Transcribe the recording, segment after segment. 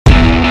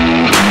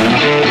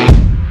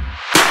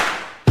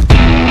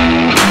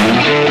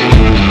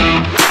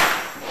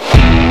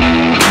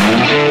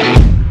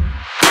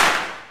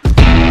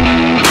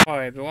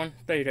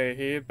Speedo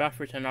here, back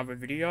with another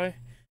video.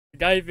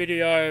 Today's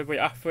video, we're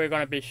actually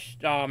going to be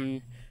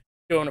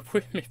doing a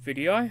Christmas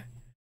video,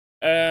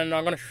 and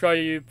I'm going to show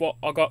you what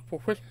I got for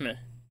Christmas.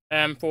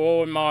 And for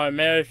all my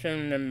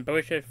American and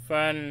British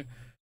friends,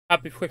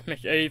 happy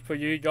Christmas Eve for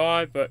you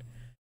guys. But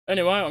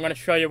anyway, I'm going to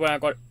show you what I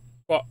got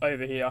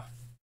over here.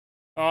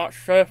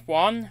 First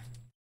one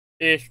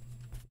is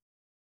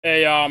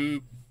a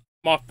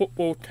my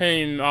football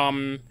team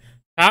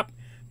cap.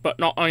 But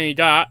not only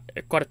that,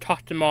 it's got a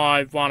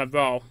customized one as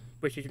well,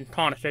 which you can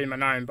kind of see my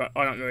name, but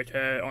I don't really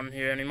care it on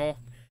here anymore.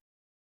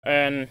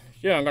 And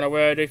yeah, I'm going to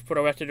wear this for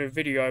the rest of the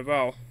video as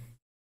well.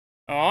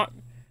 Alright,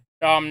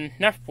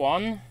 next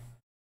one,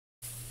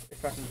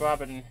 if I can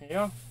grab it in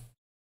here.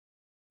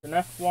 The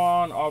next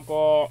one, I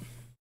got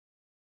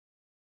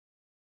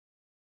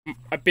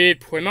a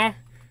beard trimmer.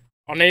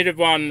 I needed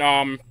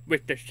one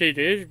with the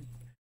scissors,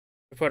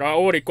 but I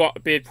already got a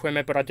beard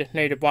trimmer, but I just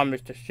needed one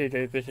with the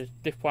scissors. This is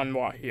this one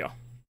right here.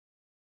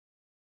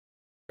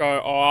 So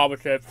I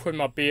would trim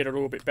my beard a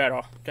little bit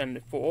better than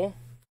before.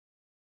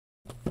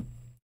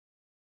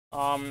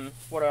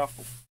 What else?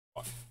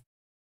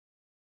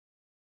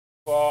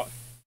 Got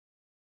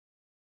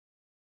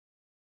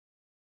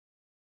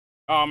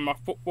my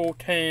football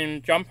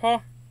team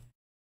jumper,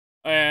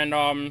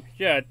 and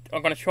yeah,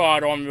 I'm gonna try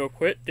it on real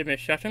quick. Give me a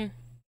second.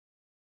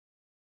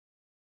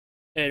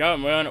 There you go,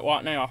 I'm wearing it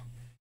right now.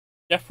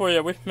 Definitely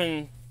a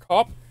Richmond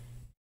top,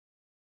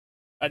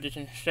 as you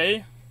can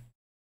see.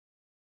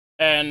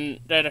 And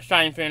they're the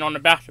same thing on the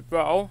back as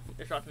well,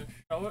 if I can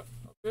show it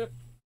a bit.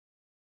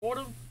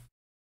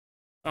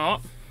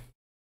 Alright.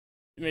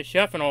 Give me a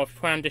sec and I'll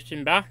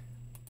transition back.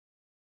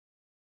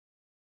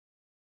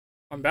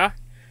 I'm back.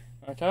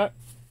 Okay.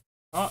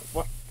 Alright,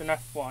 what's the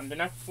next one? The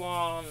next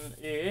one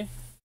is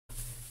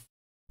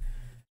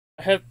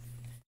the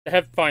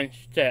headphone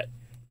set.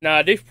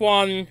 Now this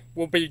one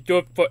will be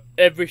good for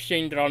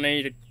everything that I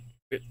needed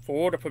it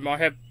for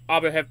my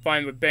other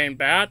headphone with being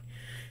bad.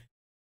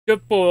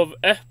 Good for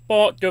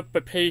Xbox, good for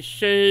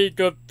PC,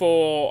 good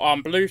for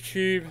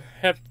Bluetooth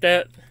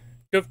headset,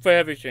 good for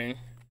everything.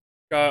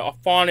 So I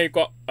finally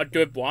got a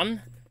good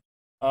one,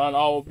 and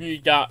I'll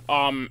use that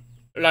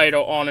later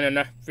on in the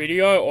next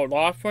video or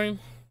live stream.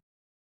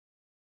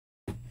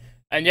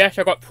 And yes,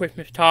 I got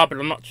Christmas card, but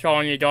I'm not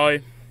showing you though.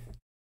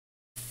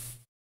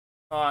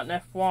 Alright,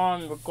 next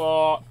one we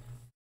got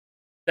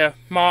the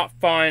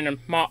smartphone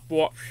and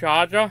smartwatch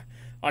charger.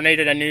 I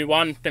needed a new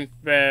one since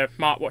the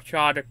smartwatch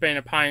charger's been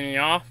a pain in the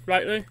ass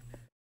lately.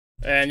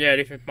 And yeah,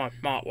 this is my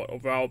smartwatch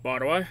overall, by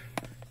the way.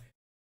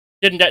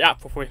 Didn't get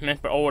that for Christmas,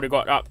 but already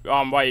got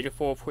that way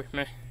before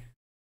Christmas.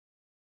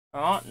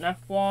 Alright,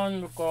 next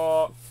one we've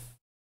got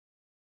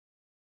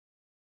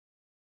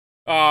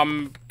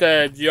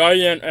the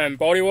deodorant and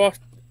body wash.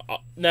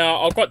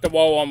 Now I've got the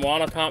roll-on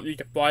one, I can't use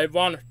the flavour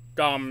one.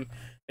 The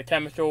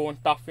chemical and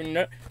stuff in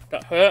it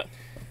that hurt.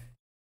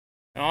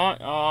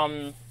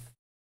 Alright,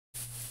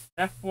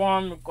 next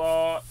one we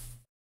got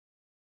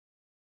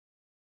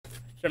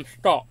some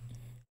stock.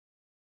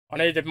 I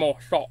needed more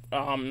stock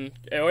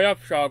earlier,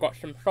 so I got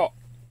some stock.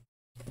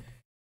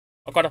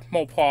 I got a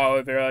small pile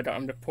over there that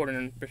I'm just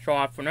putting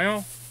beside for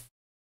now.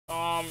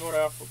 What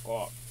else we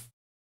got?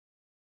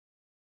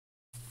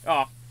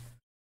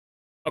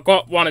 I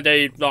got one of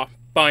these like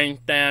bone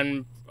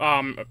stand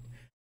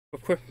for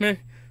Christmas.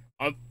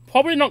 I'm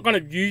probably not going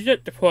to use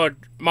it because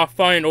my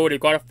phone already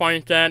got a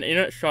phone stand in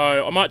it,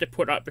 so I might just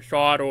put that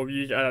beside or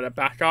use it as a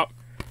backup.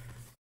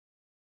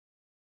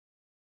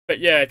 But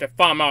yeah, it's a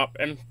thumb up.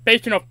 And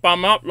speaking of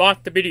thumb up,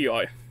 like the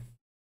video.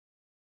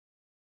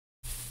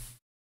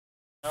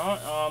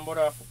 Alright, what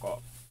else I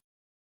got?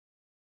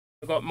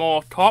 I got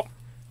more top.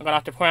 I'm going to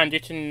have to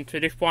transition to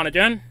this one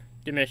again.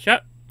 Give me a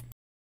sec.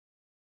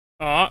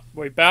 Alright,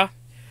 we're back.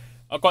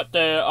 I got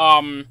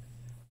the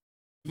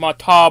my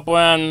Tar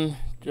brand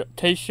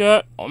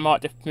t-shirt. I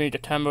might just move the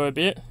camera a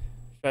bit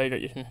so that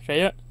you can see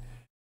it.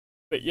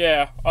 But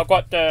yeah, I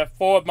got the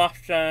Ford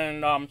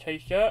Mustang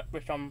t-shirt,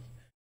 which I'm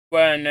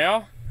wearing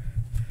now.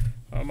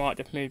 I might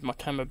just move my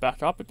camera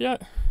back up a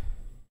bit.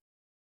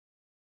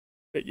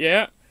 But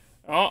yeah,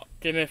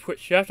 give me a quick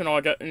sec and I'll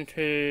get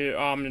into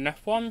the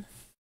next one.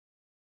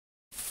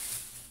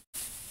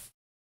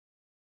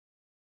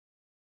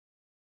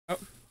 Oh,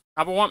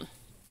 another one.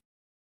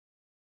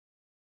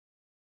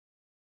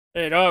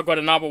 There you go, I got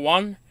another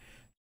one.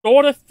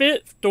 Sorta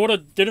fit, sorta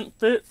didn't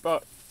fit,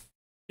 but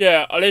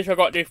yeah, at least I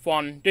got this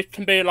one. This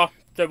can be like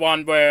the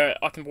one where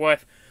I can wear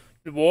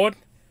the ward.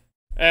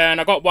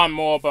 And I got one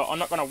more, but I'm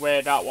not gonna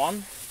wear that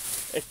one.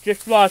 It's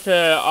just like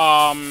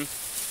a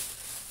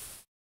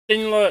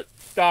singlet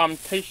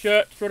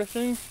t-shirt sort of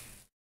thing.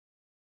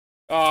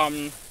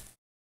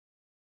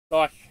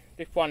 Like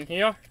this one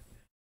here.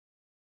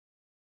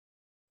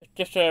 It's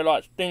just a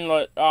like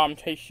singlet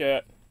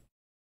t-shirt.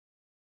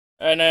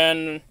 And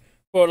then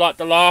for like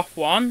the last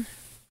one,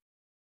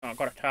 I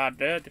got a card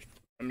there, let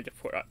me just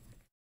put that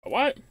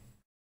away.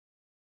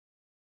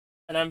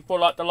 And then for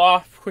like the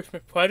last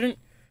Christmas present,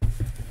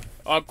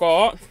 I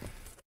got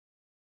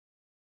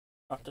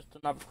just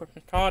another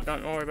Christmas card,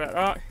 don't worry about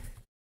that.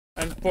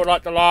 And for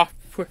like the last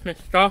Christmas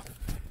stuff,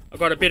 I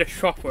got a bit of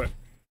chocolate.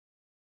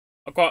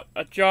 I got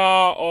a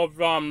jar of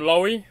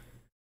Lowy.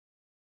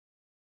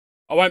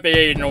 I won't be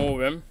eating all of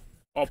them.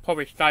 I'll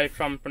probably save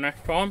some for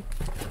next time.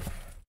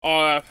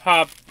 I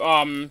have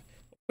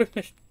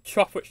Christmas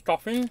chocolate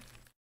stuffing.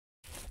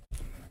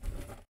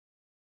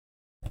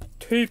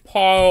 2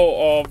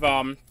 piles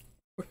of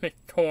Christmas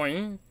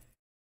toys.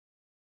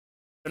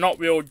 They're not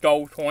real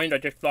doll toys, they're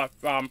just like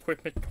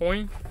Christmas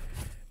toys.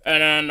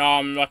 And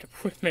then like a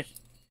Christmas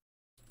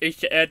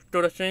Easter egg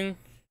sort of thing.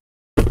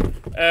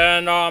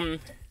 And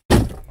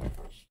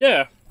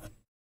yeah,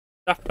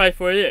 that's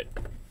basically it.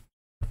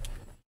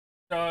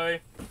 So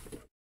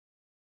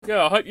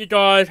yeah, I hope you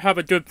guys have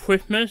a good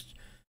Christmas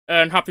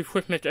and happy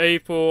Christmas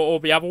Eve for all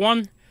the other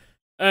one.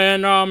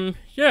 And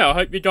yeah, I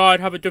hope you guys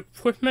have a good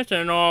Christmas,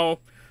 and I'll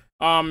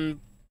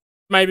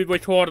maybe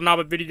record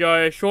another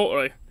video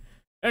shortly.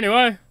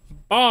 Anyway,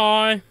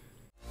 bye.